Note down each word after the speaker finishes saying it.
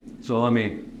So let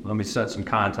me set some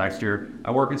context here.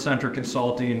 I work at Centric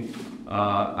Consulting.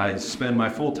 I spend my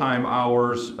full-time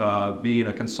hours being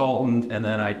a consultant, and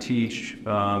then I teach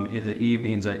in the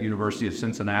evenings at University of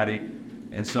Cincinnati.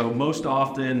 And so most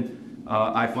often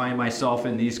I find myself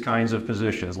in these kinds of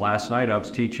positions. Last night I was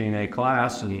teaching a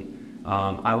class, and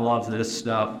I love this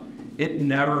stuff. It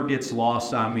never gets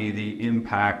lost on me the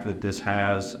impact that this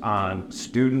has on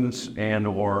students and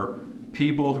or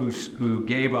people who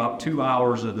gave up 2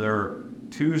 hours of their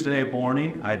Tuesday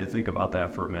morning. I had to think about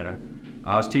that for a minute.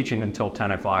 I was teaching until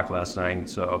 10 o'clock last night,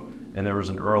 and there was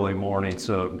an early morning,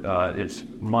 so it's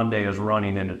Monday is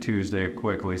running into Tuesday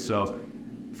quickly. So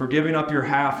for giving up your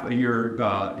half of your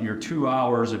 2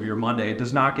 hours of your Monday, it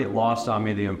does not get lost on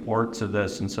me the importance of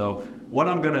this. And so what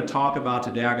I'm going to talk about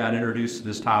today, I got introduced to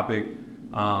this topic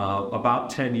about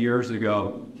 10 years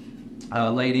ago.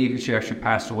 A lady, she actually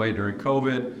passed away during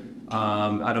COVID.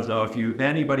 I don't know if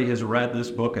anybody has read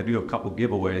this book. I do have a couple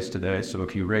giveaways today, so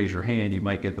if you raise your hand, you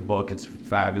might get the book. It's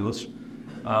fabulous.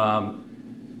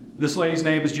 This lady's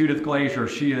name is Judith Glaser.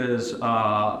 She is,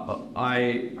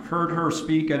 I heard her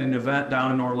speak at an event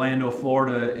down in Orlando,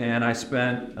 Florida, and I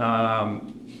spent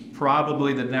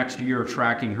probably the next year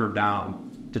tracking her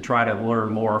down to try to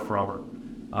learn more from her.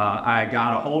 I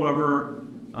got a hold of her,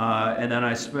 and then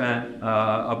I spent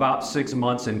about 6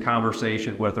 months in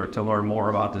conversation with her to learn more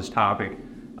about this topic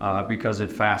because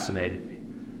it fascinated me.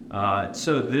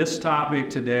 So this topic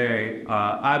today,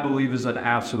 I believe, is an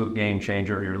absolute game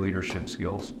changer in your leadership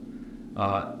skills.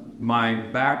 My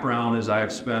background is I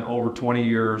have spent over 20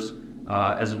 years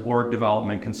as a work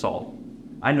development consultant.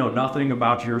 I know nothing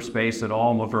about your space at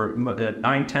all. For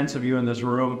 9/10 of you in this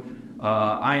room,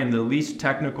 I am the least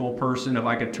technical person. If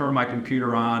I could turn my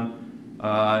computer on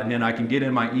and I can get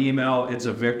in my email, it's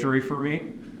a victory for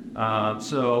me.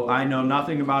 So I know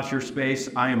nothing about your space.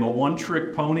 I am a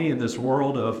one-trick pony in this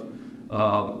world of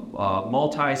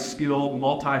multi-skilled,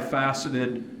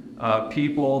 multifaceted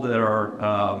people that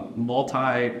are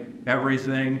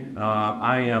multi-everything.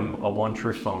 I am a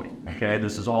one-trick pony, okay?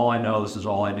 This is all I know. This is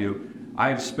all I do.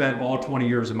 I've spent all 20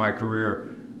 years of my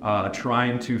career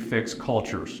trying to fix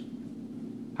cultures.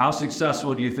 How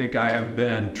successful do you think I have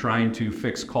been trying to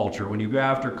fix culture? When you go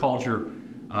after culture,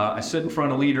 I sit in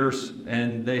front of leaders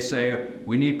and they say,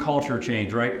 we need culture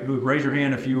change, right? Raise your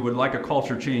hand if you would like a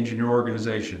culture change in your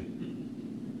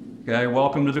organization. Okay,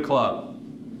 welcome to the club.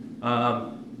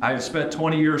 I've spent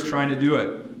 20 years trying to do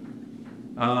it.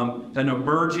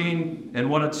 And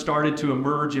what had started to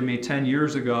emerge in me 10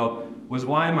 years ago was,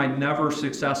 why am I never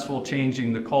successful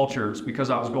changing the culture? It's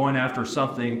because I was going after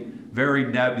something very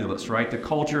nebulous, right? The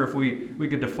culture, if we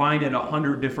could define it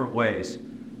 100 different ways.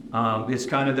 It's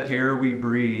kind of the air we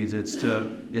breathe. It's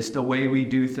the way we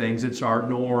do things. It's our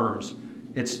norms.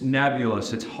 It's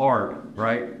nebulous. It's hard,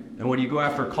 right? And when you go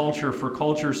after culture for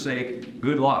culture's sake,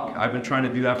 good luck. I've been trying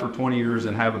to do that for 20 years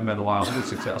and haven't been wildly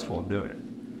successful in doing it.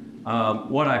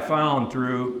 What I found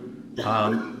through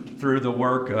the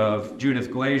work of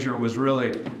Judith Glaser was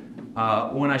really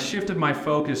when I shifted my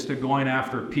focus to going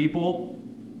after people,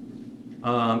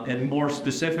 and more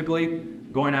specifically,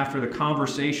 going after the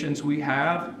conversations we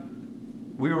have,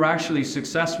 we were actually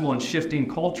successful in shifting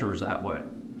cultures that way.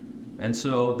 And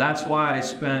so that's why I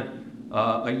spent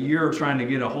a year trying to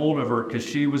get a hold of her, because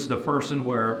she was the person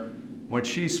where, when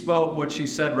she spoke, what she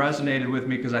said resonated with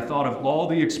me, because I thought of all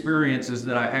the experiences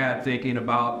that I had thinking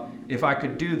about, if I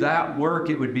could do that work,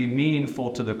 it would be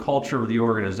meaningful to the culture of the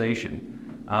organization.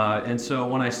 And so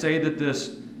when I say that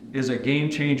this is a game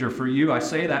changer for you, I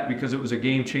say that because it was a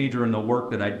game changer in the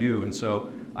work that I do. And so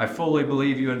I fully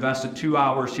believe you invested 2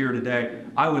 hours here today.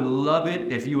 I would love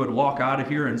it if you would walk out of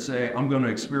here and say, I'm going to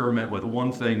experiment with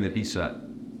one thing that he said.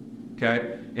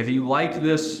 Okay? If you like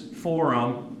this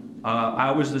forum,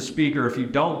 I was the speaker. If you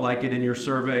don't like it in your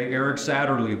survey, Eric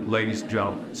Satterley, ladies and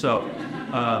gentlemen. So,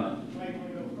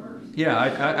 yeah, I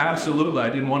absolutely. I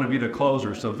didn't want to be the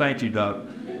closer, so thank you, Doug.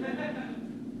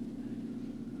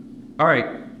 All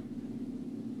right.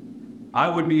 I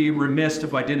would be remiss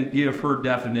if I didn't give her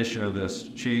definition of this.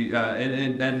 She,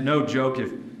 and no joke,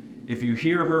 if you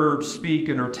hear her speak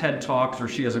in her TED Talks, or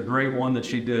she has a great one that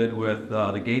she did with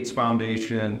the Gates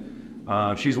Foundation.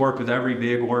 She's worked with every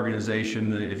big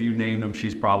organization. If you name them,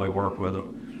 she's probably worked with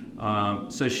them.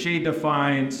 So she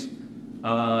defines,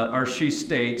 or she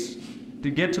states, to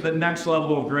get to the next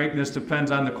level of greatness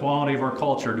depends on the quality of our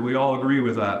culture. Do we all agree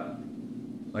with that?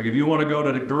 Like, if you want to go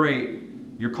to the great,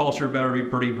 your culture better be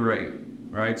pretty great,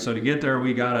 right? So to get there,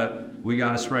 we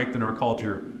gotta strengthen our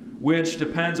culture, which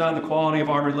depends on the quality of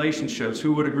our relationships.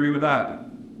 Who would agree with that?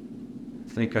 I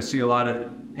think I see a lot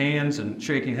of hands and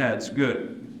shaking heads.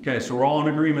 Good. Okay, so we're all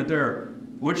in agreement there.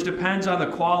 which depends on the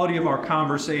quality of our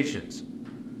conversations.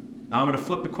 Now I'm going to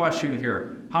flip the question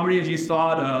here. How many of you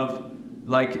thought of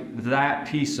like that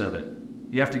piece of it?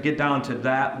 You have to get down to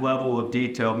that level of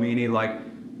detail, meaning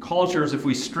like cultures, if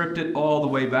we stripped it all the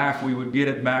way back, we would get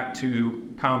it back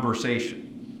to conversation.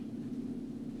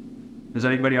 Has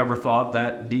anybody ever thought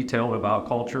that detailed about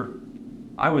culture?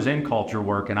 I was in culture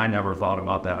work and I never thought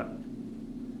about that.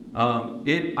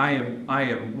 I am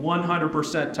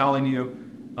 100% telling you,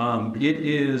 it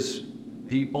is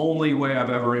the only way I've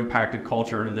ever impacted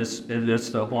culture, and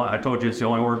I told you it's the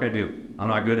only work I do. I'm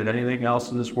not good at anything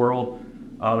else in this world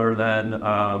other than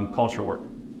culture work.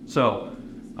 So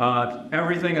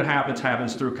everything that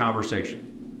happens through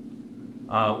conversation.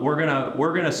 We're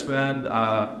gonna spend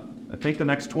I think the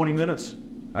next 20 minutes.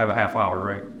 I have a half hour,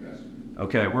 right? Yes.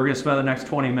 Okay, we're gonna spend the next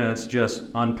 20 minutes just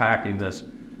unpacking this.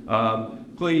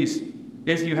 Please,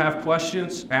 if you have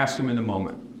questions, ask them in the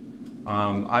moment.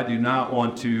 I do not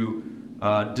want to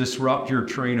disrupt your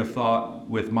train of thought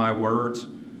with my words.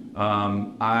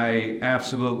 I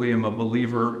absolutely am a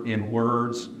believer in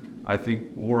words. I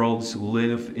think worlds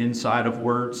live inside of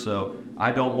words, so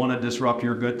I don't want to disrupt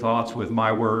your good thoughts with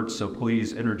my words, so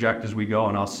please interject as we go,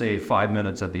 and I'll save 5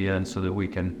 minutes at the end so that we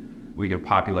can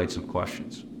populate some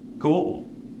questions. Cool?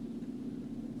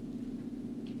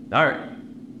 All right.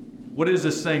 What is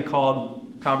this thing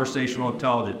called conversational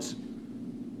intelligence?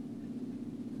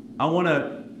 I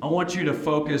want you to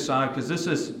focus on, because this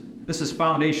is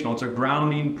foundational. It's a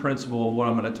grounding principle of what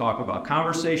I'm going to talk about.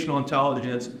 Conversational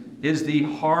intelligence is the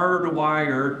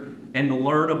hardwired and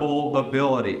learnable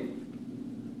ability.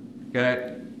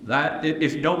 Okay? That,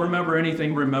 if you don't remember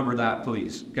anything, remember that,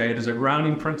 please. Okay? It is a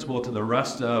grounding principle to the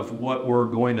rest of what we're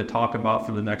going to talk about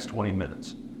for the next 20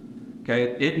 minutes.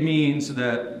 Okay? It means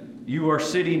that you are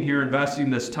sitting here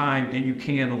investing this time and you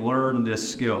can learn this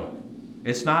skill.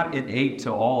 It's not innate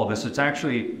to all of us. It's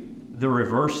actually the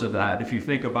reverse of that. If you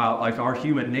think about, like, our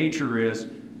human nature is,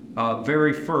 our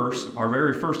very first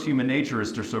human nature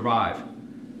is to survive,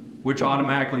 which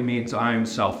automatically means I'm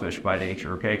selfish by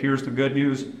nature, okay? Here's the good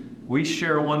news. We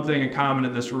share one thing in common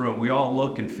in this room. We all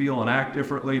look and feel and act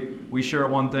differently. We share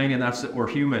one thing, and that's that we're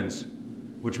humans,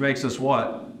 which makes us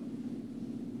what?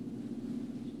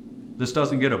 This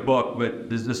doesn't get a book, but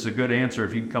this is a good answer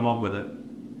if you can come up with it.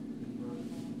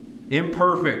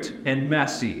 Imperfect and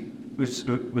messy. Was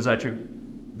that your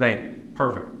thing?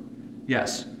 Perfect.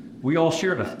 Yes. We all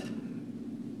share that.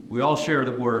 We all share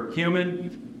that we're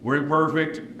human, we're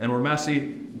imperfect, and we're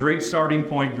messy. Great starting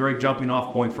point, great jumping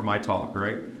off point for my talk,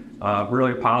 right?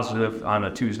 Really positive on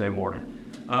a Tuesday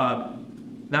morning.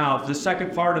 Now, the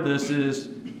second part of this is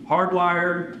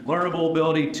hardwired, learnable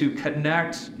ability to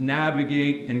connect,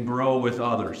 navigate, and grow with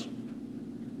others,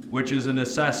 which is a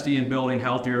necessity in building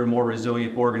healthier and more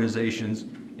resilient organizations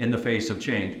in the face of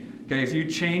change. Okay, if you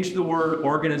change the word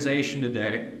organization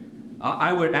today,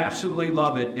 I would absolutely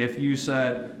love it if you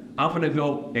said, I'm going to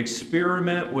go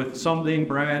experiment with something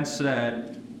Brad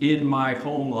said in my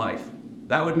home life.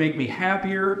 That would make me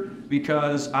happier,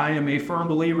 because I am a firm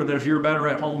believer that if you're better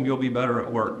at home, you'll be better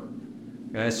at work.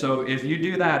 Okay, so if you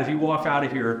do that, if you walk out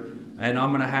of here, and I'm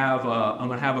going to have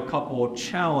a couple of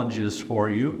challenges for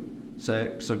you.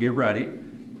 So get ready.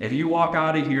 If you walk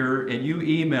out of here and you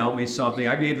email me something,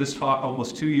 I gave this talk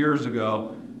almost 2 years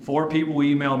ago. 4 people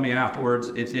emailed me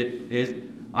afterwards.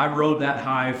 I rode that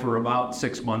high for about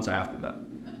 6 months after that.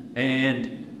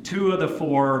 And 2 of the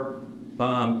 4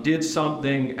 did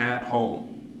something at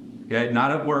home. Okay,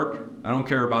 not at work. I don't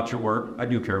care about your work. I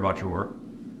do care about your work.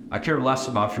 I care less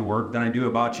about your work than I do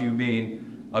about you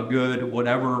being a good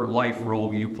whatever life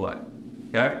role you play.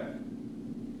 Okay?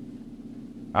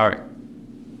 All right.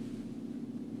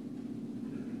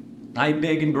 I'm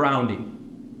big in grounding.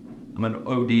 I'm an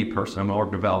OD person. I'm an org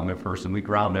development person. We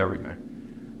ground everything.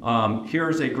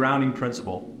 Here's a grounding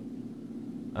principle.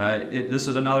 This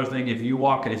is another thing. If you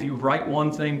write one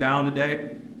thing down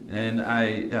today, and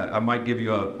I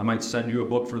might send you a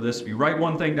book for this. If you write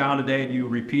one thing down today and you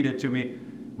repeat it to me,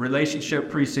 relationship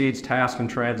precedes task and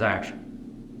transaction.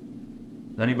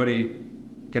 Can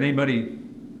anybody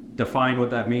define what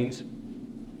that means?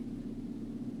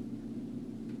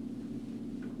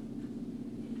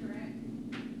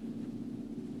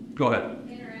 Go ahead.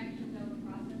 Interactions over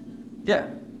processes. Yeah.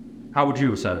 How would you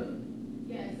have said it?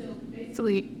 Yeah, so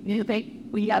basically,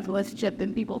 we have a relationship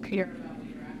and people care about what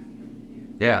you're asking them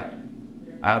to do. Yeah,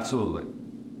 absolutely.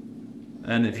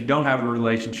 And if you don't have a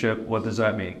relationship, what does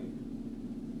that mean?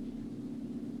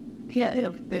 Yeah,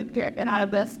 and out of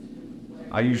this.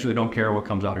 I usually don't care what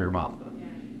comes out of your mouth.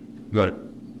 Good.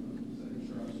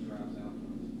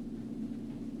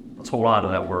 Let's hold on to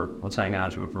that word. Let's hang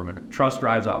on to it for a minute. Trust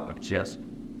drives outcomes, yes.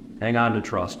 Hang on to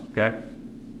trust, okay?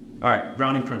 All right,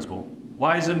 grounding principle.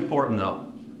 Why is it important though?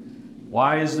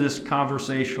 Why is this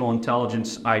conversational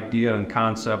intelligence idea and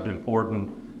concept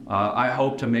important? I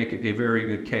hope to make a very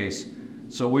good case.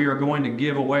 So we are going to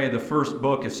give away the first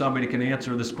book if somebody can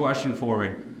answer this question for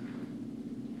me.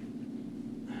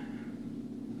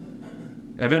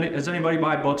 Has anybody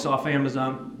buy books off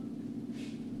Amazon?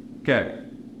 Okay,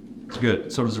 it's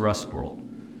good. So does the rest of the world.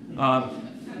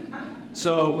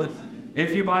 So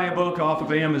if you buy a book off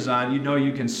of Amazon, you know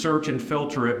you can search and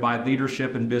filter it by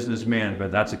leadership and business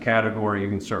management. That's a category you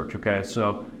can search, okay?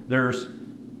 So there's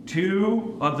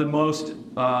two of the most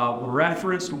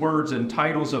referenced words and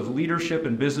titles of leadership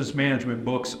and business management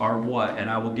books are what? And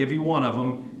I will give you one of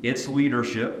them. It's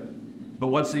leadership. But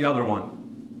what's the other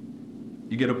one?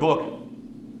 You get a book.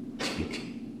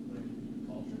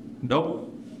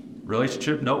 Nope.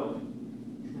 Relationship? Nope.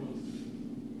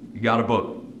 You got a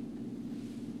book.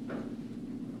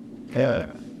 Yeah.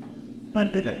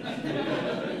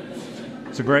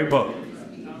 It's a great book.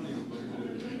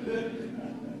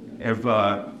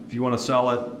 If you want to sell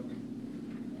it,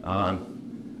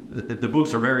 the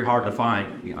books are very hard to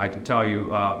find. I can tell you,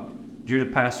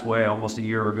 Judith passed away almost a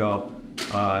year ago,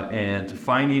 and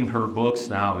finding her books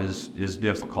now is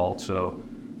difficult. So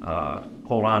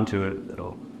hold on to it.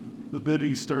 The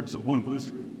bidding starts at one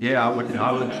booster. Yeah,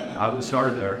 I would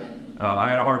start there. I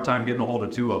had a hard time getting a hold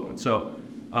of two of them. So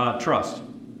trust.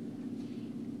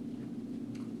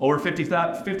 Over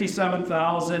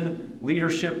 57,000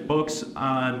 leadership books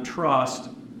on trust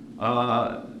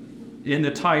in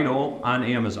the title on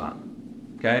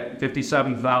Amazon. Okay,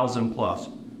 57,000 plus.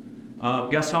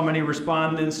 Guess how many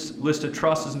respondents listed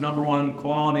trust as the number one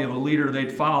quality of a leader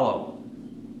they'd follow?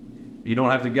 You don't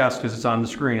have to guess because it's on the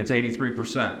screen. It's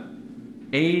 83%.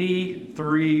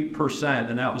 83%,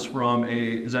 and that was from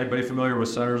is anybody familiar with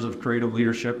Centers of Creative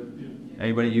Leadership?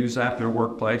 Anybody use that in their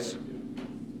workplace?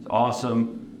 It's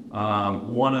awesome.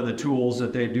 One of the tools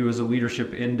that they do is a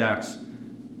leadership index.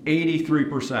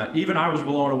 83%. Even I was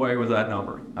blown away with that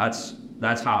number. That's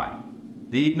high.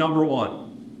 The number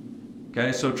one.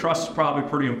 Okay, so trust is probably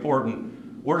pretty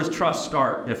important. Where does trust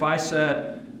start? If I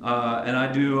said, and I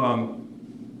do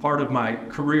part of my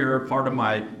career, part of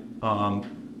my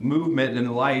movement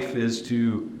in life is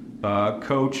to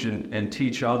coach and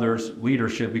teach others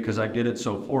leadership because I did it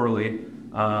so poorly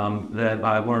that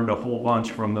I learned a whole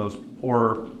bunch from those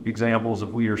poor examples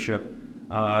of leadership.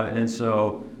 And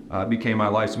so it became my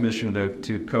life's mission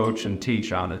to coach and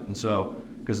teach on it. And so,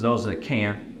 because those that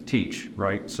can't teach,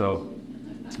 right? So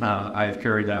I have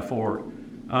carried that forward.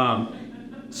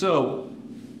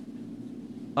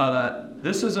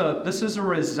 This is a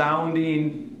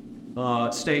resounding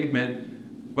statement.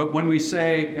 But when we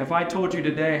say, if I told you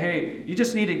today, hey, you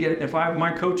just need to get,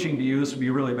 my coaching to you, this would be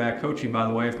really bad coaching, by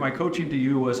the way, if my coaching to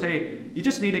you was, hey, you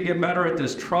just need to get better at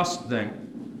this trust thing,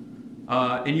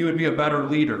 and you would be a better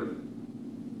leader,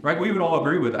 right? We would all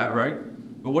agree with that, right?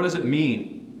 But what does it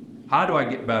mean? How do I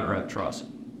get better at trust?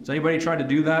 Has anybody tried to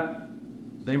do that?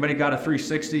 Has anybody got a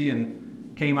 360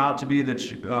 and came out to be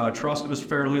that trust was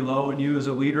fairly low in you as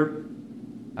a leader?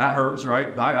 That hurts,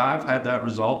 right? I've had that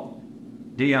result.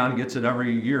 Dion gets it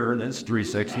every year, and it's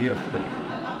 360.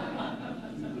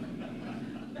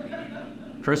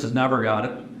 Chris has never got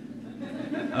it.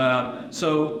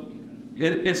 So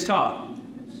it's tough.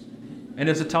 And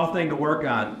it's a tough thing to work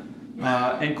on.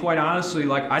 And quite honestly,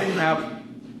 like I didn't have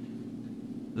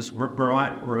this,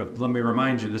 let me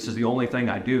remind you, this is the only thing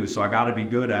I do, so I got to be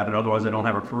good at it, otherwise I don't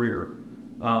have a career.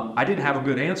 I didn't have a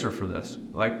good answer for this.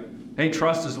 Like, hey,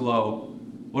 trust is low.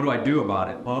 What do I do about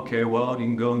it? Okay, well, you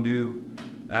can go and do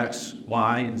X,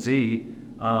 Y, and Z.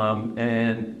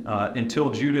 Until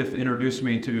Judith introduced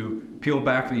me to peel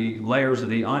back the layers of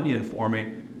the onion for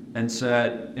me and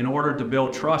said, in order to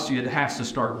build trust, it has to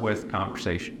start with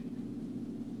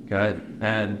conversation. Okay?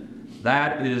 And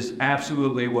that is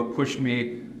absolutely what pushed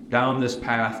me down this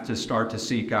path to start to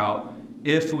seek out.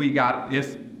 If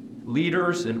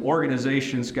leaders and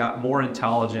organizations got more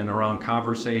intelligent around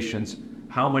conversations,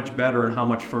 how much better and how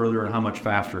much further and how much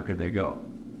faster could they go?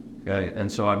 Okay,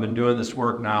 and so I've been doing this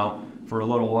work now for a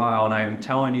little while, and I am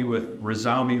telling you with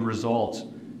resounding results,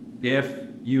 if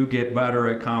you get better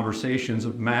at conversations,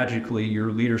 magically your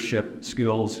leadership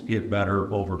skills get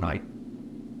better overnight.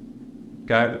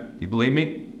 Okay, you believe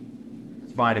me?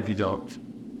 It's fine if you don't.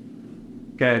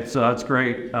 Okay, so that's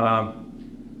great. I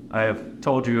have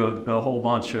told you a whole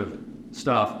bunch of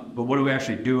stuff, but what do we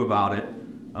actually do about it?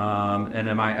 And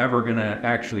am I ever going to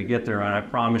actually get there? And I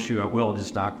promise you I will,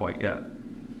 just not quite yet.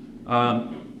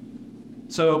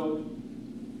 So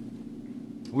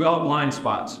we all have blind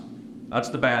spots. That's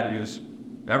the bad news.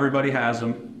 Everybody has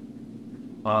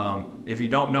them. If you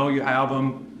don't know you have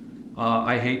them,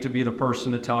 I hate to be the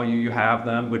person to tell you you have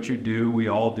them, but you do, we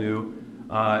all do.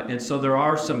 And so there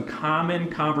are some common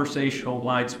conversational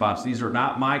blind spots. These are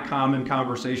not my common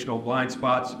conversational blind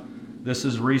spots. This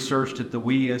is research that the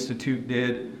We Institute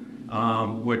did,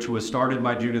 which was started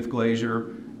by Judith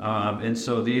Glazier. And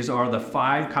so these are the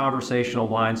 5 conversational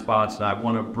blind spots, and I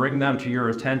want to bring them to your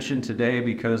attention today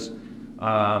because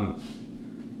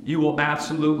you will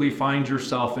absolutely find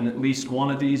yourself in at least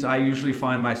one of these. I usually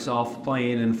find myself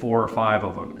playing in 4 or 5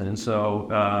 of them, and so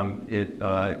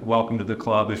welcome to the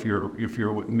club if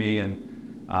you're with me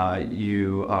and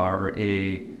you are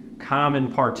a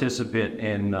common participant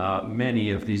in many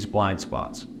of these blind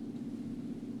spots.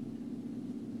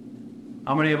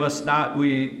 How many of us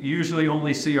we usually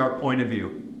only see our point of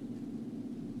view?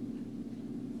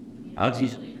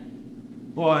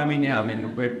 Well,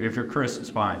 if you're Chris,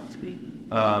 it's fine.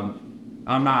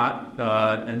 I'm not,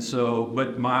 and so,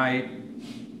 but my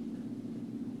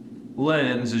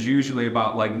lens is usually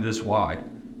about like this wide,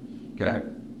 okay?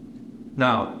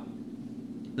 Now,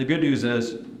 the good news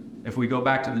is, if we go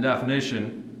back to the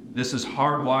definition, this is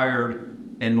hardwired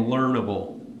and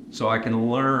learnable. So I can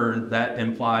learn, that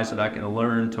implies that I can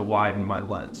learn to widen my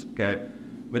lens, okay?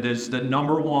 But it's the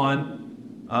number one,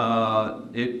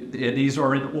 these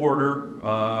are in order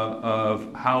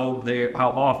of how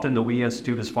often the We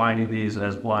Institute is finding these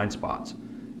as blind spots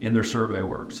in their survey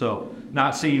work. So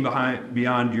not seeing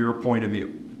beyond your point of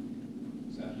view.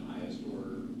 Is that highest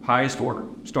order? Highest order,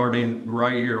 starting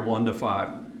right here, 1 to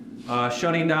 5.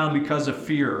 Shutting down because of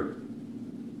fear,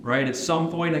 right? At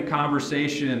some point in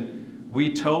conversation,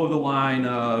 we toe the line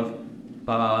of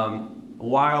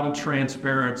wild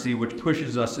transparency, which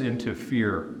pushes us into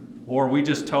fear. Or we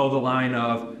just toe the line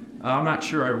of, I'm not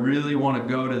sure I really want to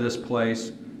go to this place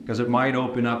because it might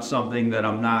open up something that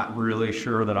I'm not really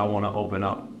sure that I want to open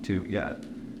up to yet.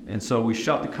 And so we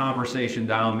shut the conversation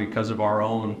down because of our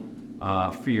own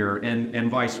fear,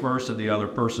 and vice versa. The other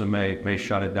person may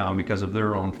shut it down because of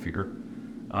their own fear.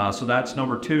 So that's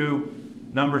number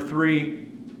 2. Number 3,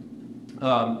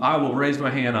 I will raise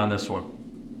my hand on this one.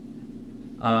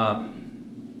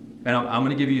 And I'm going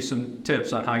to give you some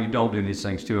tips on how you don't do these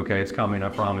things too, okay? It's coming, I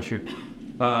promise you.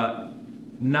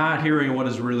 Not hearing what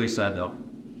is really said, though.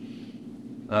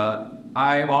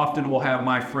 I often will have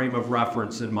my frame of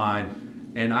reference in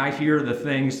mind, and I hear the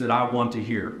things that I want to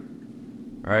hear,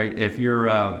 right? If you're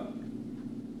a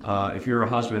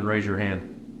husband, raise your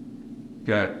hand.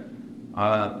 Okay.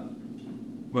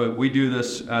 But we do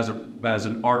this as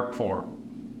an art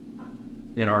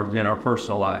form in our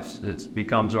personal lives. It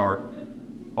becomes our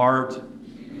art,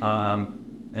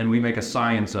 and we make a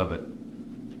science of it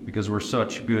because we're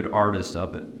such good artists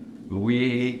of it.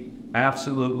 We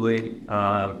absolutely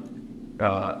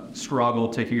struggle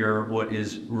to hear what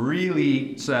is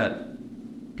really said,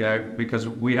 okay? Because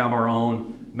we have our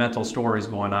own mental stories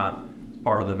going on. It's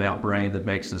part of the brain that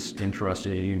makes us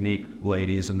interesting and unique,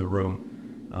 ladies in the room.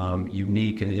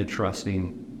 Unique and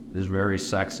interesting is very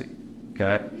sexy,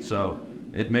 okay? So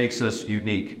it makes us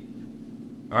unique.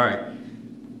 All right.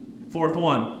 4th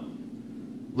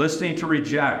one, listening to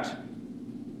reject.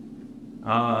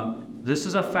 This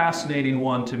is a fascinating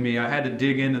one to me. I had to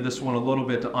dig into this one a little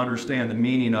bit to understand the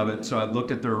meaning of it, so I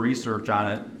looked at their research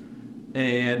on it.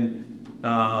 And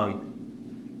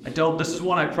this is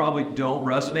one I probably don't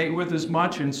resonate with as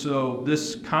much, and so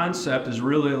this concept is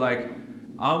really like,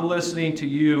 I'm listening to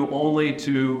you only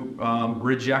to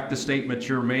reject the statement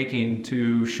you're making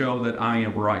to show that I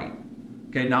am right.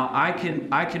 Okay, now I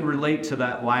can relate to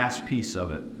that last piece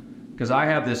of it because I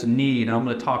have this need, and I'm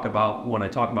going to talk about, when I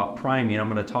talk about priming, I'm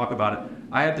going to talk about it.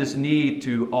 I have this need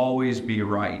to always be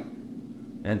right.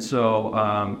 And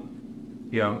so,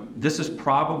 this is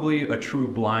probably a true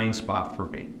blind spot for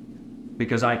me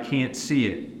because I can't see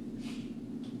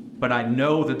it. But I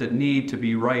know that the need to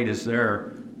be right is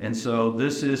there. And so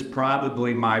this is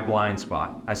probably my blind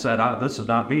spot. I said, this is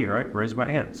not me, right? Raised my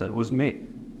hand. I said, it was me.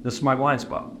 This is my blind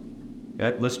spot.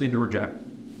 Okay? Listening to reject.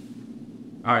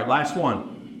 All right, last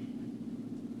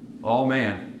one. Oh,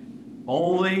 man.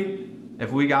 Only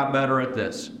if we got better at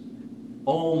this.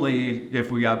 Only if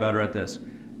we got better at this.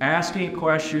 Asking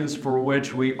questions for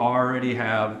which we already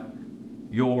have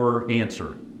your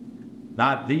answer.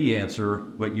 Not the answer,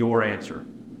 but your answer.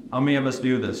 How many of us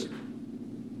do this?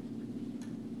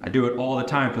 I do it all the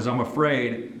time because I'm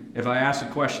afraid if I ask a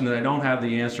question that I don't have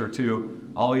the answer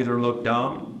to, I'll either look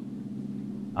dumb,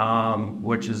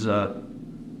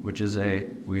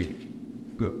 we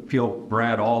peel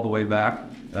Brad all the way back.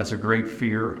 That's a great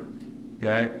fear,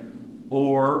 okay?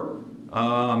 Or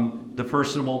the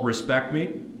person won't respect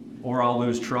me, or I'll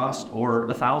lose trust, or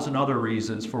 1,000 other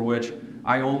reasons for which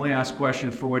I only ask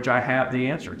questions for which I have the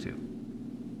answer to,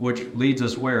 which leads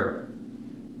us where?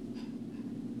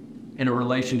 In a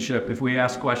relationship, if we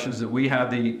ask questions that we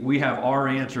have our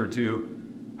answer to,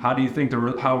 how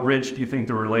rich do you think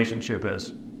the relationship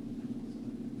is?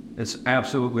 It's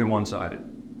absolutely one-sided.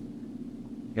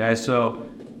 Okay, so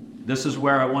this is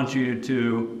where I want you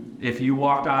to, if you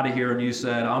walked out of here and you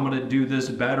said, I'm going to do this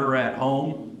better at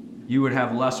home, you would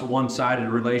have less one-sided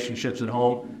relationships at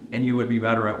home, and you would be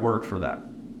better at work for that.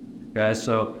 Okay,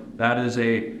 so that is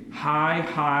a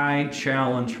high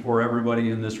challenge for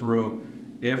everybody in this room.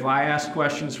 If I ask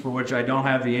questions for which I don't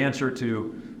have the answer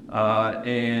to,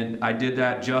 and I did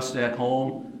that just at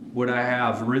home, would I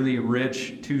have really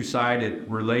rich two-sided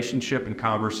relationship and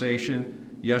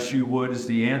conversation? Yes, you would is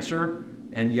the answer,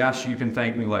 and yes, you can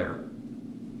thank me later.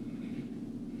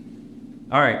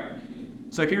 All right,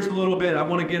 so here's a little bit. I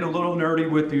want to get a little nerdy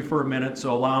with you for a minute,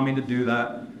 so allow me to do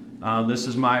that. This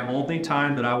is my only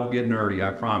time that I will get nerdy,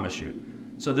 I promise you.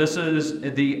 So this is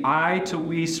the I to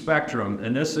we spectrum,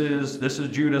 and this is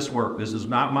Judith's work. This is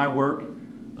not my work.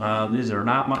 These are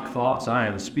not my thoughts. I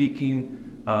am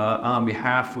speaking on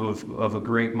behalf of a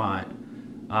great mind.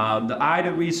 The I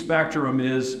to we spectrum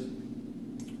is,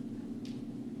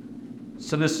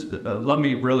 so this, let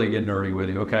me really get nerdy with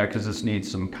you, okay, because this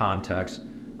needs some context.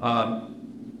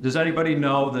 Does anybody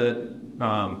know that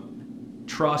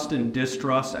trust and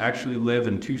distrust actually live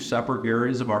in two separate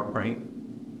areas of our brain?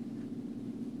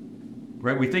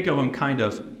 Right, we think of them kind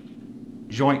of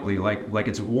jointly, like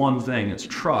it's one thing. It's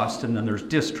trust, and then there's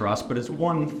distrust, but it's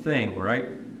one thing, right?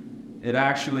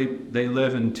 They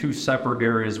live in two separate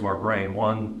areas of our brain.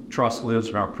 One, trust lives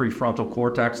in our prefrontal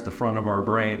cortex, the front of our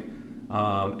brain,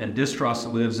 and distrust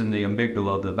lives in the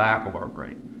amygdala, the back of our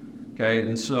brain. Okay,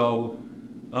 and so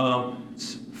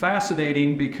it's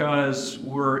fascinating because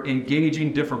we're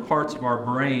engaging different parts of our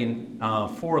brain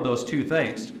for those two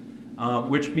things.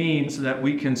 Which means that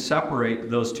we can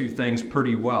separate those two things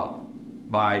pretty well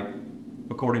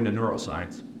according to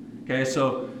neuroscience. Okay,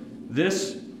 so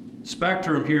this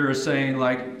spectrum here is saying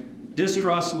like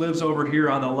distrust lives over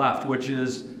here on the left, which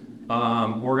is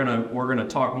we're gonna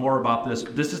talk more about this.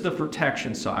 This is the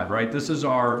protection side, right? This is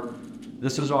our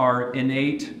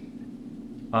innate,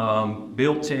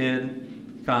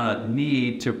 built-in kind of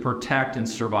need to protect and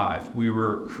survive. We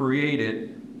were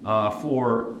created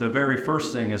for the very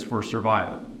first thing is for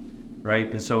survival, right?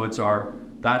 And so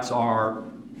that's our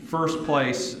first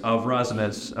place of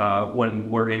resonance when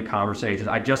we're in conversations.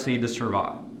 I just need to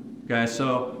survive. Okay,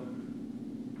 so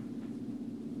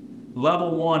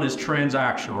level one is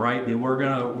transactional, right? And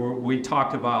we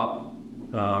talked about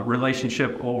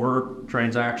relationship over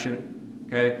transaction.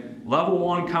 Okay, level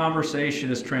one conversation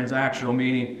is transactional,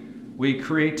 meaning we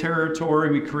create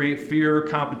territory, we create fear,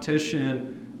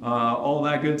 competition. All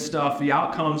that good stuff. The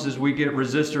outcomes is we get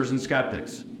resistors and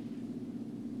skeptics.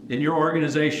 In your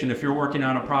organization, if you're working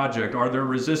on a project, are there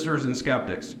resistors and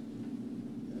skeptics?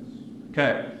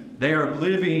 Okay, they are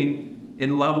living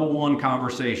in level one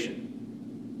conversation.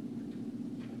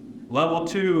 Level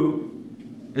two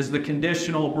is the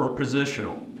conditional or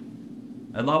positional.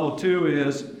 And level two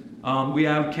is we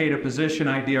advocate a position,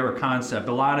 idea, or concept.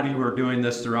 A lot of you are doing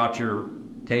this throughout your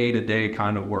day-to-day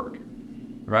kind of work,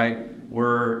 right?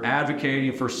 We're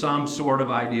advocating for some sort of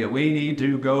idea. We need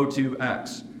to go to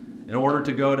X. In order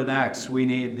to go to X, we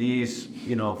need these,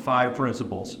 5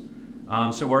 principles.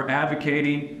 So we're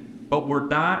advocating, but we're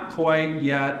not quite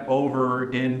yet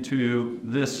over into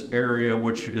this area,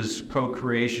 which is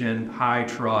co-creation, high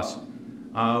trust,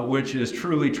 which is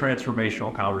truly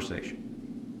transformational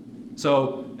conversation.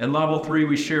 So in level 3,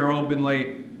 we share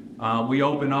openly. We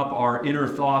open up our inner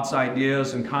thoughts,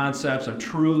 ideas, and concepts of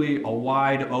truly a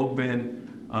wide open,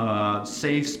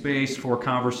 safe space for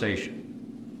conversation.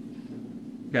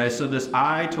 Okay, so this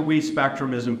I to we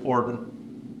spectrum is important.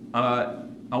 I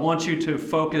want you to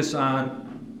focus on,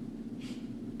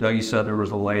 Doug, you said there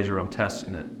was a laser, I'm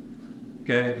testing it.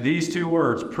 Okay, these two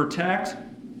words, protect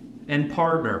and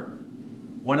partner.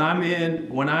 When I'm in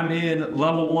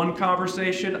level one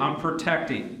conversation, I'm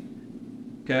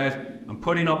protecting. Okay, I'm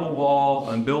putting up a wall,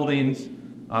 I'm building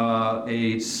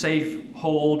a safe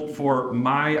hold for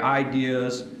my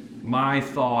ideas, my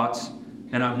thoughts,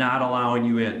 and I'm not allowing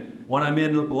you in. When I'm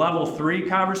in level 3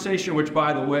 conversation, which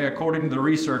by the way, according to the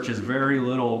research, is very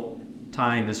little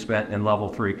time is spent in level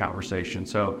 3 conversation.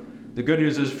 So the good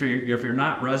news is if you're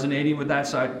not resonating with that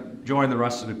side, join the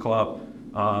rest of the club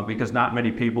because not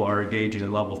many people are engaging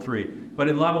in level 3. But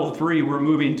in level 3, we're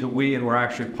moving to we and we're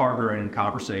actually partnering in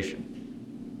conversation.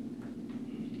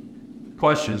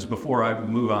 Questions before I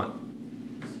move on?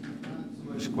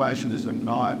 Question is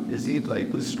not, is it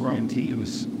like the strong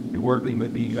teams working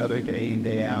with each other day in,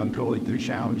 day out, going through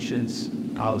challenges,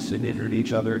 considered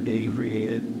each other, day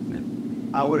created.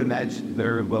 I would imagine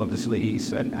very well this lady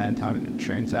spent time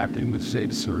transacting with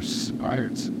six or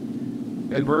suppliers.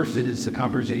 At first, it is a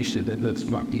conversation that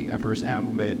the efforts have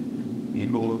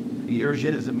with the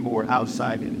urgent is a more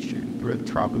outside industry for the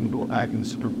tropical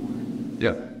actions.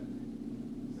 Yeah.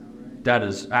 That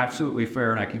is absolutely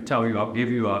fair, and I can tell you, I'll give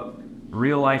you a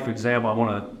real life example. I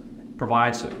want to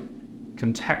provide some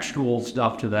contextual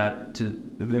stuff to that,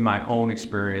 in my own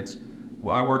experience.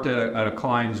 Well, I worked at a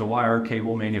client who's a wire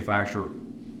cable manufacturer.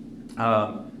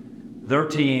 Their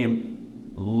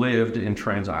team lived in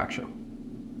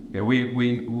transaction. Yeah,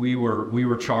 we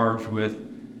were charged with.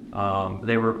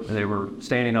 They were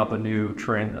standing up a new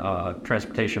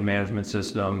transportation management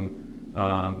system.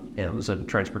 It was a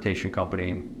transportation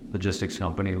company, logistics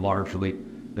company, largely.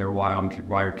 They're a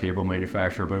wire cable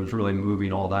manufacturer, but it was really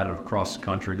moving all that across the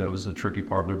country. That was the tricky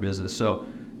part of their business. So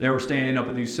they were standing up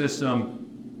a new system.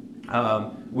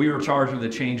 We were charged with the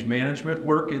change management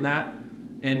work in that.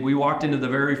 And we walked into the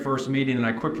very first meeting, and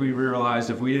I quickly realized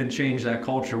if we didn't change that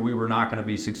culture, we were not going to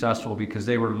be successful, because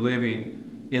they were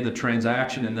living in the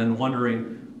transaction and then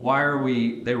wondering,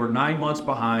 they were 9 months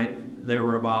behind. They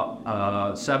were about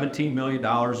 $17 million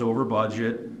over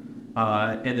budget,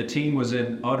 and the team was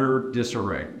in utter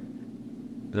disarray.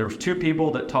 There was 2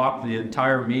 people that talked the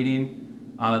entire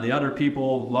meeting. The other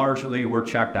people largely were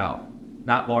checked out.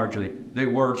 Not largely, they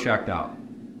were checked out.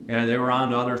 And they were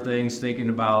on to other things, thinking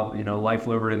about, life,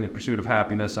 liberty, and the pursuit of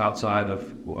happiness outside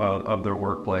of their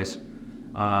workplace.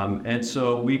 And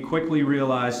so we quickly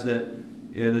realized that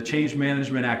the change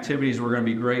management activities were going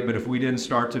to be great, but if we didn't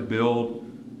start to build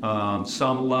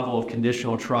some level of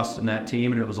conditional trust in that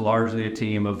team, and it was largely a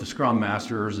team of the Scrum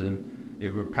Masters, and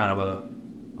it were kind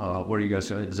of what do you guys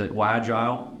say? Is it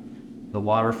Agile? The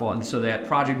waterfall. And so they had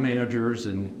project managers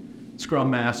and Scrum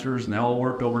Masters, and they all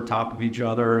worked over top of each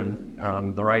other,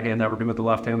 and the right hand never knew what the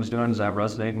left hand was doing. Is that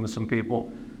resonating with some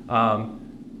people? The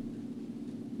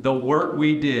work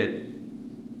we did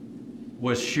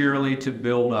was sheerly to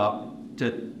build up,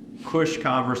 to push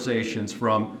conversations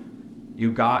from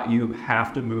you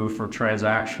have to move from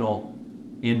transactional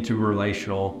into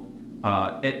relational,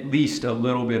 at least a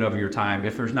little bit of your time.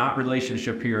 If there's not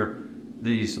relationship here,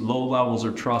 these low levels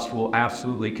of trust will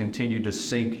absolutely continue to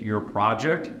sink your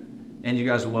project, and you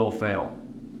guys will fail.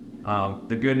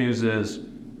 The good news is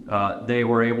they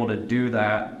were able to do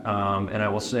that, and I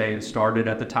will say it started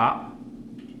at the top.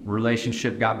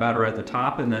 Relationship got better at the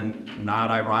top, and then, not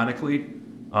ironically,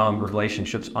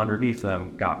 relationships underneath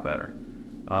them got better.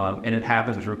 And it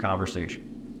happens through conversation.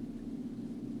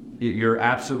 You're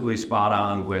absolutely spot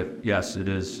on with, yes, it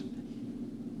is.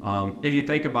 If you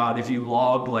think about it, if you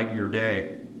logged like your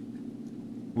day,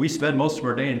 we spend most of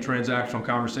our day in transactional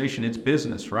conversation. It's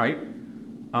business, right?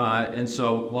 And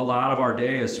so a lot of our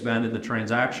day is spent in the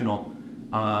transactional.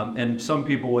 And some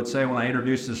people would say, when I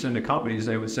introduce this into companies,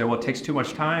 they would say, well, it takes too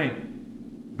much time.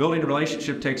 Building a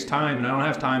relationship takes time, and I don't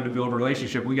have time to build a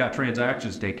relationship. We got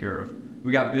transactions to take care of.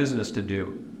 We got business to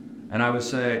do. And I would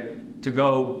say, to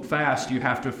go fast, you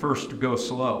have to first go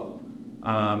slow.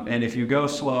 And if you go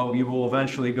slow, you will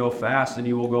eventually go fast, and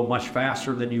you will go much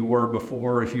faster than you were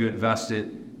before if you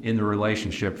invested in the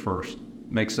relationship first.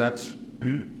 Make sense?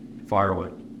 Fire away.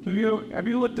 Have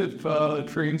you looked at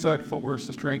transactional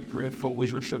versus transformative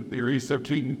leadership theories? They're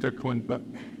taking different, but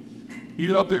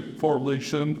you know their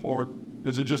correlation, or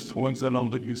is it just coincidental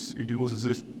that you do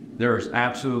this? There's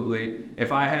absolutely,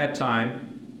 if I had time,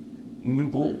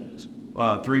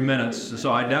 3 minutes,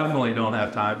 so I definitely don't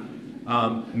have time.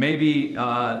 Maybe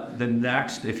the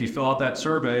next, if you fill out that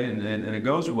survey and it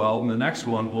goes well, in the next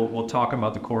one we'll talk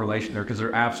about the correlation there, because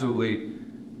there absolutely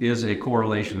is a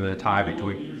correlation and a tie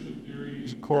between.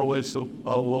 Correlates to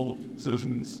low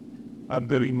citizens. I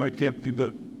bet he might get to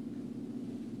the.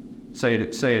 Say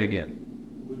it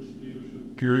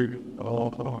again. Period.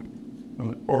 Or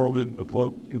with the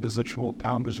quote, individual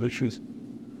pounders issues.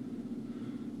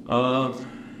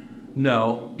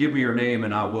 No. Give me your name,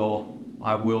 and I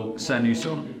will send you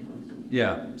some.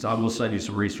 Yeah, so I will send you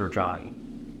some research on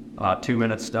it. 2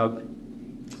 minutes, Doug.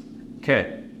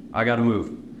 Okay, I got to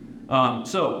move.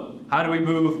 So how do we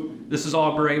move? This is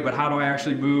all great, but how do I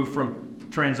actually move from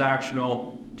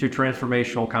transactional to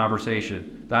transformational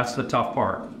conversation? That's the tough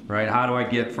part, right? How do I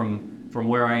get from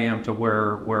where I am to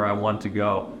where I want to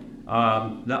go?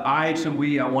 The I to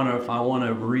we, I want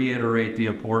to reiterate the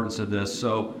importance of this.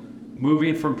 So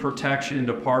moving from protection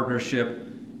to partnership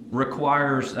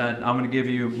requires, and I'm going to give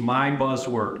you my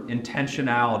buzzword,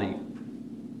 intentionality.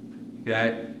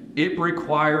 Okay? It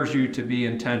requires you to be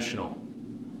intentional.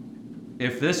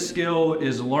 if this skill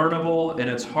is learnable and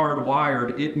it's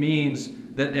hardwired, it means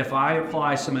that if I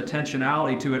apply some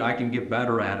intentionality to it, I can get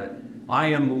better at it. I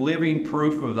am living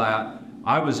proof of that.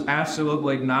 I was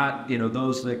absolutely not,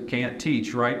 those that can't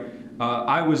teach, right?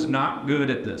 I was not good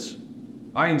at this.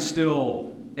 I am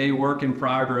still a work in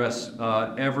progress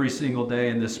every single day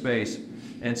in this space.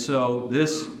 And so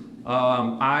this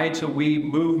I to we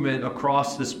movement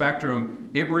across the spectrum,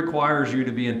 it requires you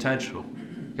to be intentional.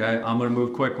 Okay, I'm going to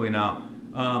move quickly now.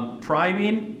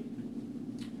 Priming.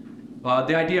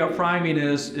 The idea of priming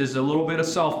is a little bit of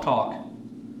self-talk.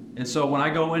 And so when I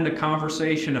go into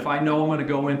conversation, if I know I'm going to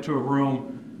go into a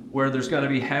room where there's going to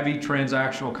be heavy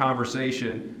transactional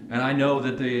conversation, and I know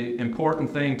that the important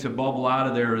thing to bubble out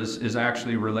of there is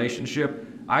actually relationship,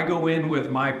 I go in with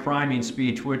my priming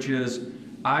speech, which is,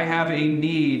 I have a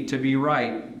need to be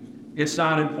right. It's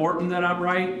not important that I'm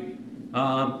right,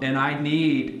 and I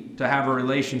need to have a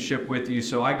relationship with you.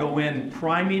 So I go in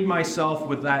priming myself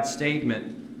with that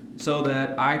statement so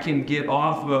that I can get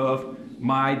off of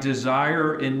my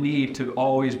desire and need to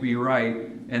always be right,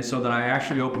 and so that I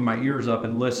actually open my ears up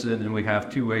and listen, and we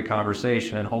have two-way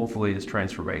conversation, and hopefully it's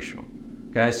transformational.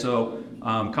 Okay, so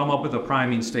come up with a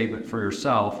priming statement for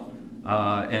yourself,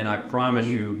 and I promise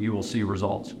you will see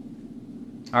results.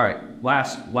 All right,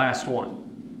 last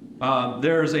one.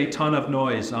 There's a ton of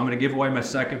noise. I'm going to give away my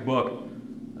second book.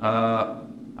 I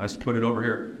just put it over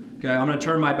here. Okay, I'm going to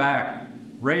turn my back.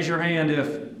 Raise your hand if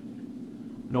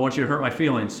I don't want you to hurt my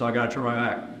feelings, so I got to turn my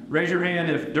back. Raise your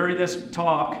hand if during this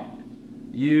talk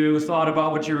you thought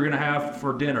about what you were going to have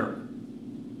for dinner.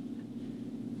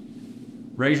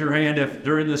 Raise your hand if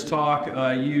during this talk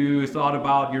you thought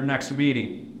about your next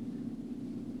meeting.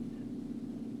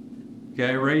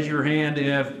 Okay, raise your hand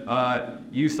if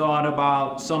you thought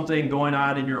about something going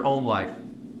on in your own life.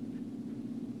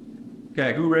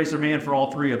 Okay, who raised their hand for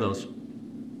all three of those?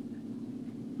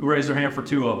 Who raised their hand for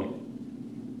two of them?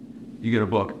 You get a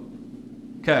book.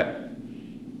 Okay.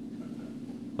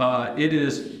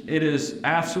 It is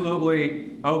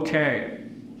absolutely okay.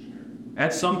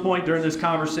 At some point during this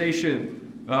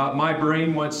conversation, my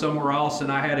brain went somewhere else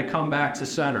and I had to come back to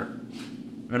center.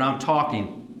 And I'm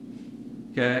talking.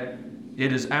 Okay?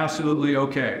 It is absolutely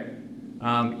okay.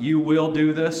 You will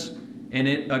do this. And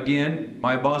it, again,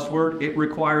 my buzzword, it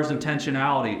requires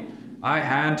intentionality. I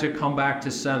had to come back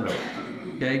to center.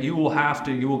 Okay, you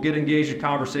will get engaged in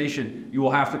conversation. You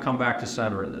will have to come back to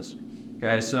center in this.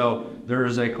 Okay, so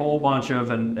there's a whole bunch of,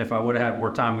 and if I would have had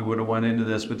more time, we would have went into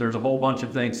this, but there's a whole bunch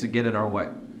of things to get in our way.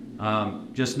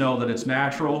 Just know that it's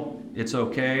natural, it's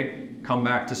okay, come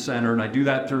back to center, and I do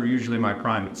that through usually my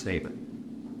priming statement.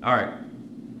 All right,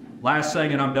 last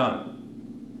thing and I'm done.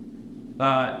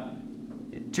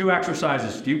 2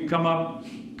 exercises. You come up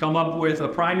with a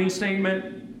priming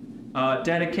statement.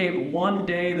 Dedicate 1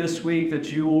 day this week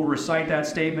that you will recite that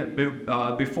statement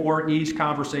before each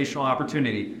conversational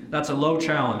opportunity. That's a low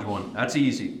challenge one. That's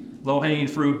easy. Low hanging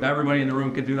fruit. Everybody in the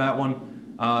room can do that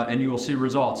one, and you will see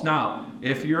results. Now,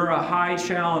 if you're a high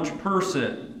challenge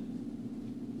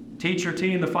person, teach your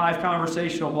team the 5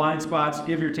 conversational blind spots.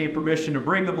 Give your team permission to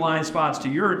bring the blind spots to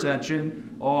your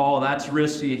attention. Oh, that's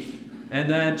risky. And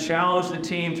then challenge the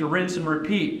team to rinse and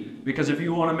repeat, because if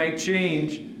you want to make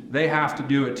change, they have to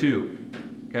do it too.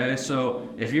 Okay, so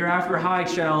if you're after a high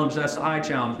challenge, that's the high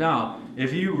challenge. Now,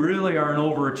 if you really are an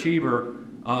overachiever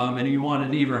and you want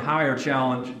an even higher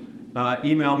challenge,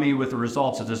 email me with the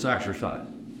results of this exercise.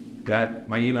 Okay,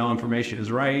 my email information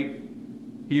is right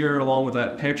here along with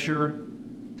that picture.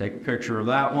 Take a picture of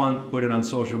that one, put it on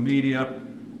social media.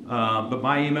 But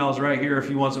my email is right here. If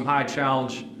you want some high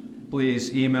challenge,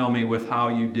 please email me with how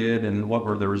you did and what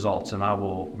were the results, and I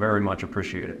will very much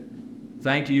appreciate it.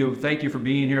 Thank you for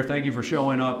being here. Thank you for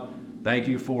showing up. Thank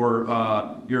you for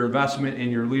your investment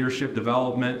in your leadership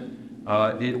development.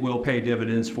 It will pay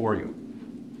dividends for you.